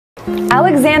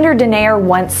Alexander Denayer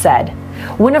once said,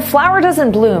 "When a flower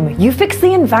doesn't bloom, you fix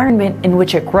the environment in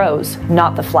which it grows,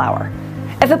 not the flower."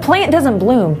 If a plant doesn't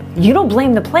bloom, you don't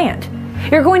blame the plant.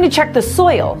 You're going to check the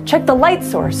soil, check the light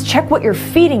source, check what you're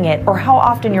feeding it or how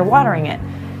often you're watering it.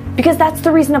 Because that's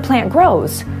the reason a plant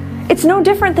grows. It's no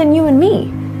different than you and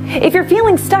me. If you're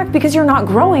feeling stuck because you're not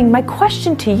growing, my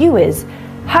question to you is,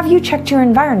 have you checked your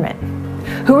environment?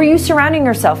 Who are you surrounding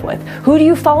yourself with? Who do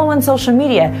you follow on social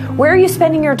media? Where are you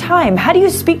spending your time? How do you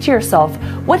speak to yourself?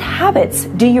 What habits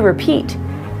do you repeat?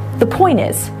 The point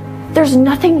is, there's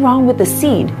nothing wrong with the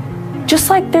seed, just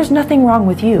like there's nothing wrong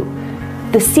with you.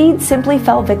 The seed simply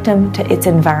fell victim to its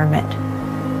environment.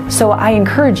 So I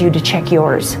encourage you to check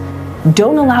yours.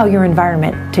 Don't allow your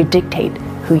environment to dictate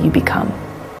who you become.